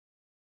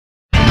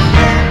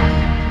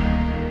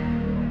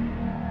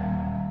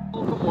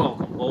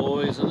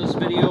boys, in this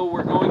video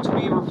we're going to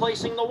be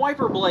replacing the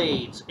wiper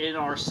blades in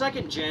our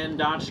second gen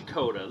Dodge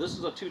Dakota. This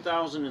is a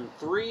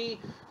 2003.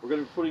 We're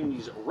going to be putting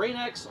these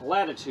Rain-X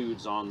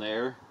Latitudes on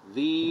there.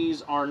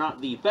 These are not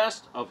the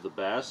best of the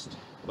best,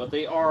 but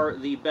they are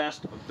the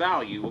best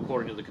value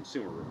according to the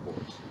Consumer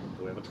Reports.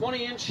 So we have a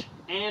 20-inch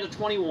and a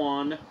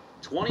 21.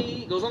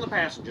 20 goes on the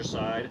passenger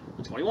side,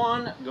 the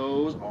 21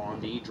 goes on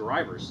the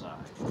driver's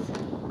side.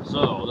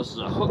 So this is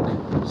a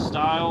hook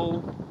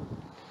style.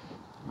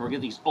 We'll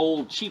get these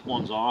old cheap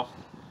ones off.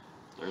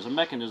 There's a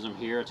mechanism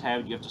here, a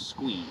tab you have to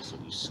squeeze. So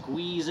if you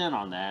squeeze in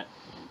on that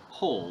and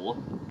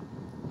pull,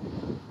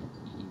 you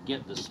can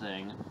get this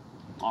thing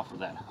off of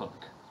that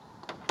hook.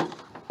 Got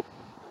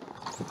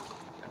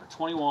a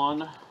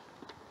 21.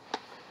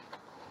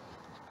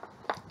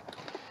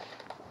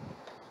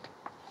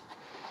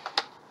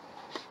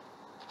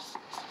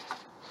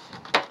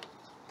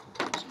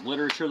 Some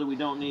literature that we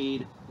don't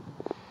need.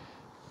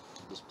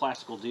 This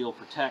plastical deal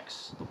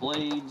protects the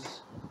blades.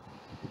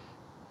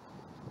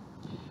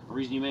 The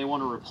reason you may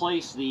want to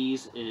replace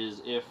these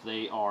is if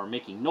they are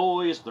making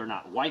noise, they're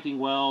not wiping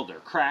well,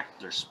 they're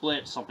cracked, they're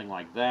split, something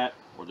like that,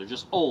 or they're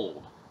just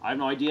old. I have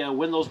no idea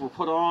when those were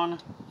put on,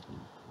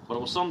 but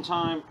it was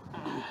sometime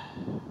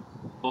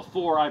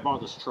before I bought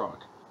this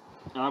truck.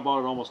 And I bought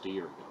it almost a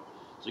year ago.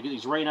 So you get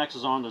these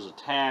Rain-X's on, there's a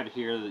tab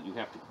here that you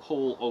have to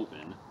pull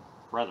open,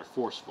 rather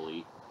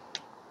forcefully.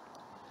 It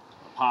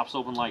pops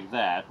open like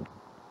that.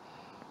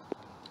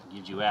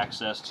 Gives you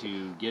access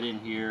to get in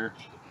here.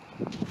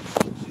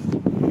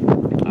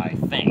 I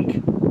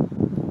think.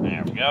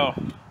 There we go.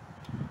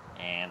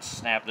 And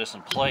snap this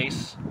in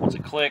place. Once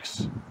it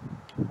clicks,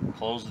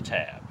 close the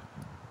tab.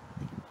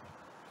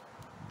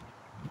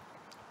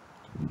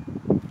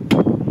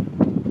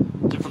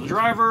 That's it for the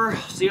driver.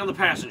 See you on the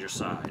passenger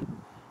side.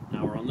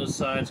 Now we're on this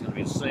side. It's going to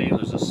be the same.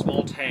 There's a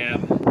small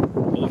tab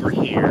over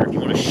here. If you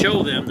want to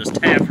show them this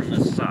tab from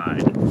this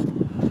side,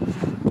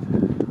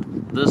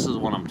 this is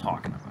what I'm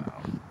talking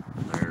about.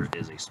 There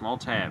is a small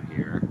tab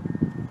here.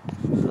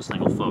 This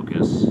thing will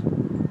focus.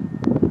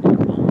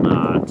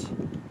 Not.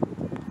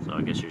 So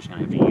I guess you're just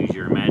going to have to use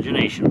your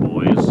imagination,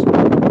 boys.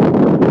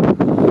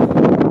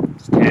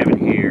 This tab in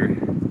here,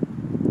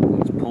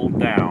 it's pulled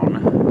down,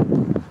 and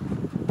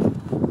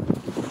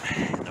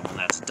then when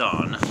that's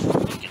done,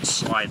 you can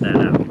slide that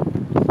out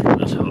through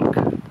this hook.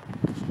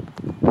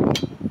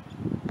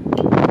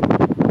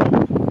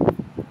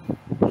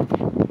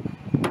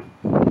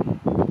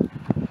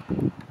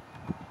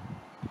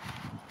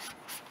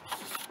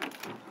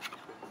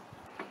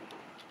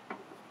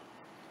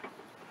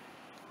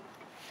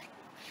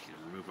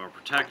 Remove our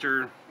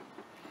protector.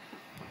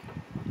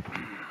 Put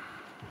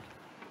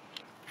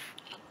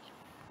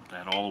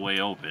that all the way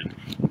open.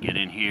 Get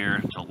in here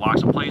until it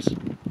locks in place.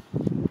 And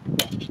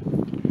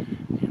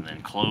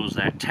then close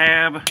that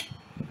tab.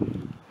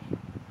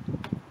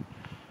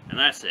 And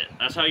that's it.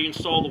 That's how you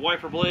install the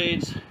wiper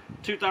blades.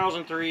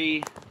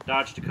 2003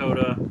 Dodge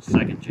Dakota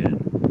 2nd Gen.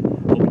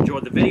 Hope you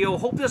enjoyed the video.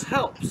 Hope this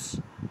helps.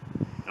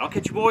 And I'll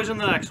catch you boys in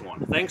the next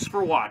one. Thanks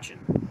for watching.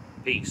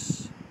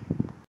 Peace.